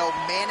here, Joe.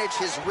 Manage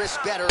his wrist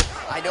better.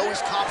 I know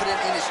he's confident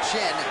in his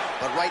chin,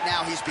 but right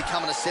now he's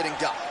becoming a sitting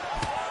duck.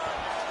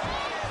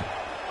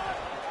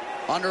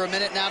 Under a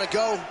minute now to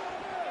go.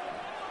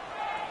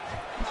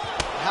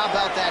 How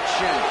about that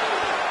chin?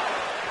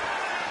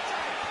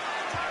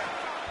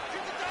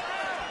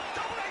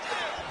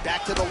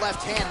 Back to the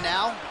left hand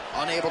now,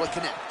 unable to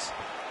connect.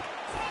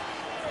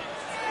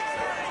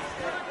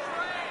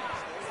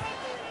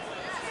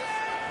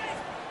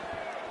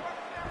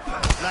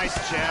 Nice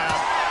jab.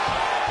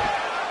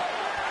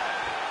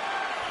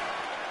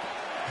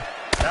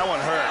 That one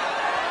hurt.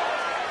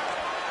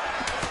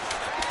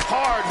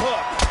 Hard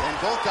hook. And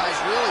both guys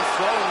really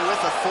throwing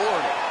with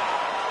authority.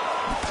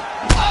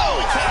 Oh,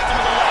 he tagged him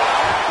in the leg.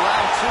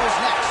 Round 2 is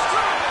next.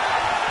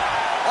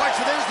 All right,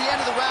 so there's the end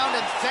of the round,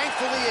 and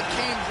thankfully it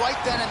came right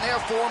then and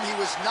there for him. He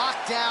was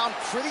knocked down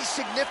pretty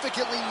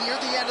significantly near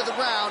the end of the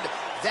round.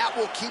 That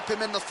will keep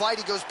him in the fight.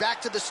 He goes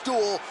back to the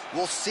stool.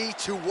 We'll see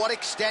to what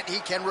extent he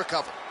can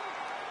recover.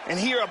 And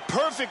here, a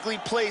perfectly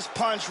placed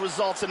punch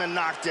results in a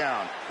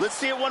knockdown. Let's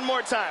see it one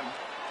more time.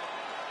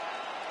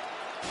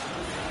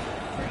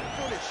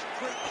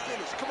 Great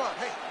finish. Come on,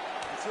 hey.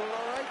 You feeling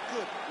all right?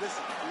 Good.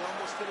 Listen, we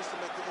almost finished him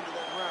at the end of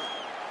that round.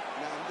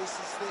 Now, this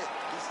is it.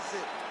 This is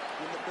it.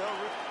 When the bell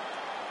rings.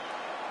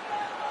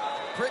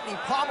 Brittany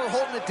Palmer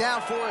holding it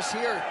down for us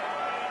here.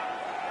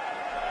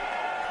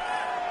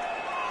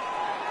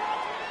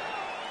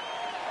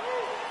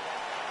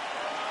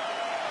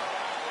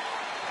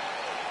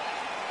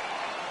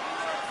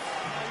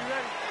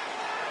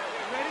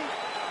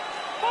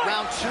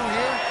 Round 2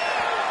 here.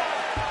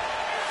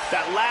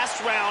 That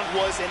last round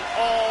was an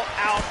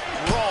all-out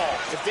brawl.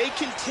 If they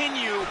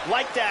continue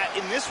like that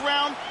in this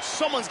round,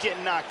 someone's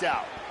getting knocked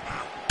out.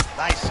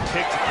 Nice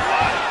kick to the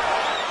body.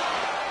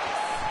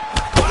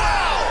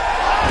 Wow!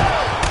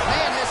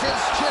 Man, has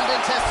his chin been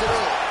tested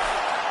early.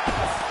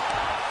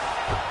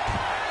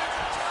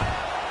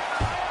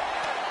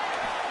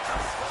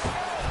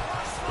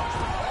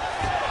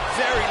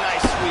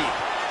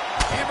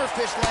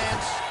 fist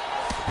lands.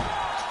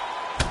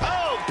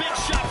 Oh, big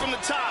shot from the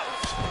top.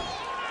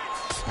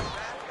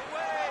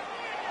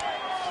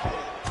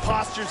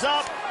 Postures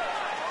up.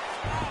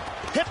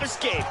 Hip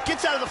escape.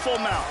 Gets out of the full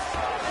mount.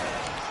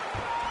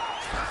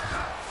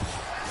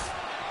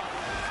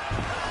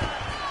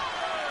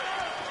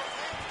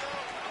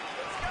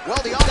 Well,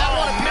 the that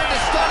one appeared to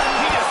stun him.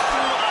 He just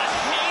threw a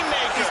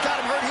haymaker. He's got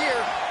him hurt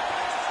here.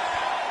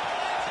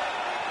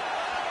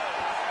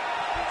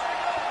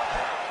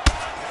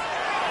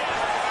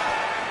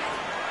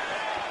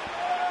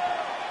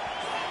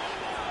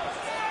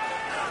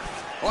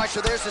 All right,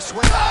 so there's the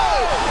swing. Oh!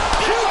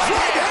 Huge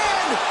right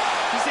hand!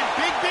 He's in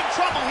big, big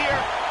trouble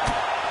here.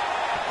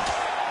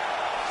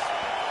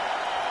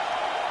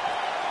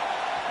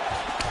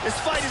 This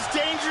fight is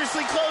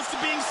dangerously close to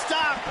being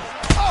stopped.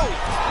 Oh!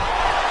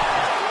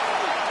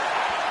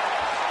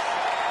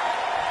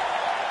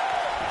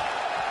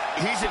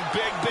 He's in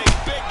big, big,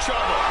 big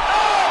trouble.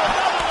 Oh,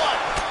 another one.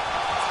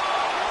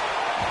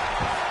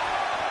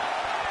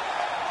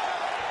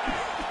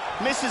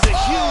 Misses a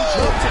huge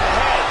hook to the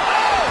head.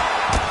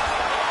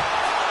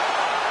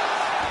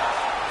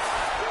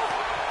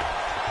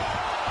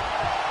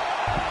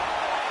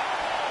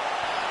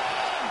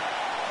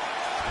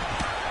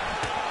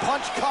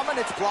 Punch coming,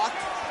 it's blocked.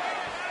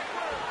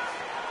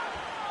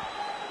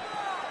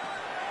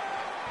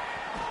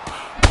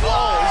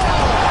 Oh, he's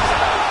out.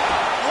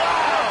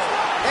 Wow.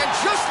 And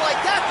just like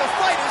that, the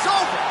fight is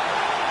over.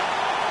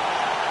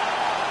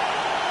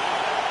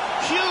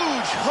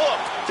 Huge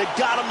hook that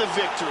got him the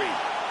victory.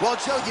 Well,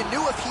 Joe, you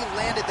knew if he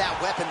landed that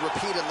weapon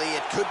repeatedly,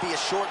 it could be a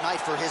short night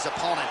for his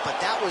opponent, but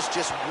that was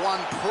just one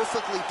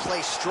perfectly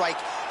placed strike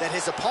that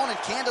his opponent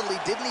candidly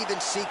didn't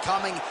even see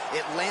coming.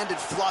 It landed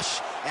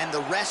flush, and the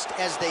rest,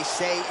 as they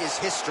say, is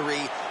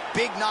history.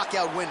 Big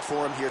knockout win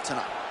for him here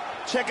tonight.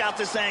 Check out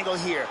this angle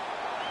here.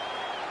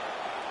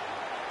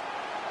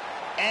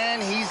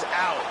 And he's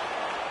out.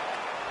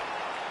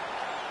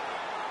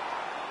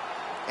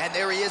 And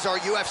there he is, our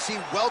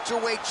UFC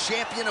welterweight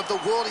champion of the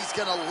world. He's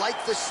going to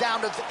like the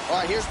sound of... All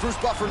right, here's Bruce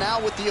Buffer now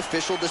with the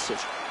official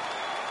decision.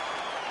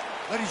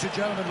 Ladies and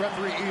gentlemen,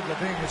 referee Yves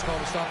Levine has called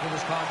a stop to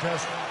this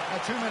contest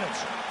at 2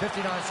 minutes,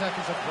 59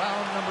 seconds of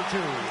round number 2.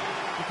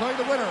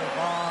 Declaring the winner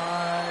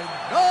by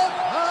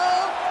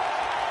knockout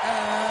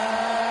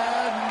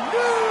and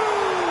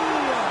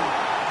new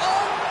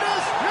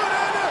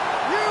undisputed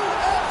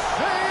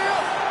UFC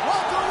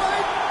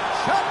welterweight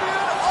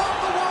champion of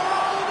the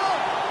world,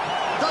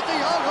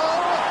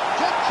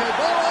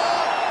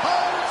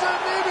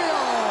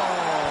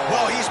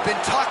 Well, he's been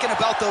talking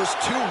about those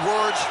two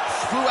words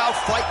throughout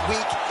fight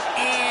week,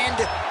 and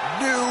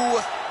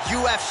new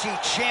UFC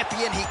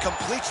champion. He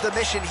completes the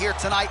mission here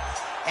tonight,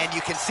 and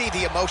you can see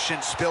the emotion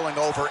spilling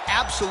over.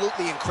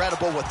 Absolutely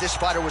incredible what this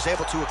fighter was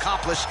able to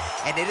accomplish,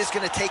 and it is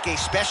going to take a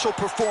special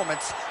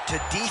performance to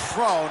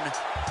dethrone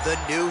the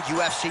new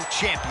UFC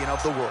champion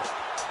of the world.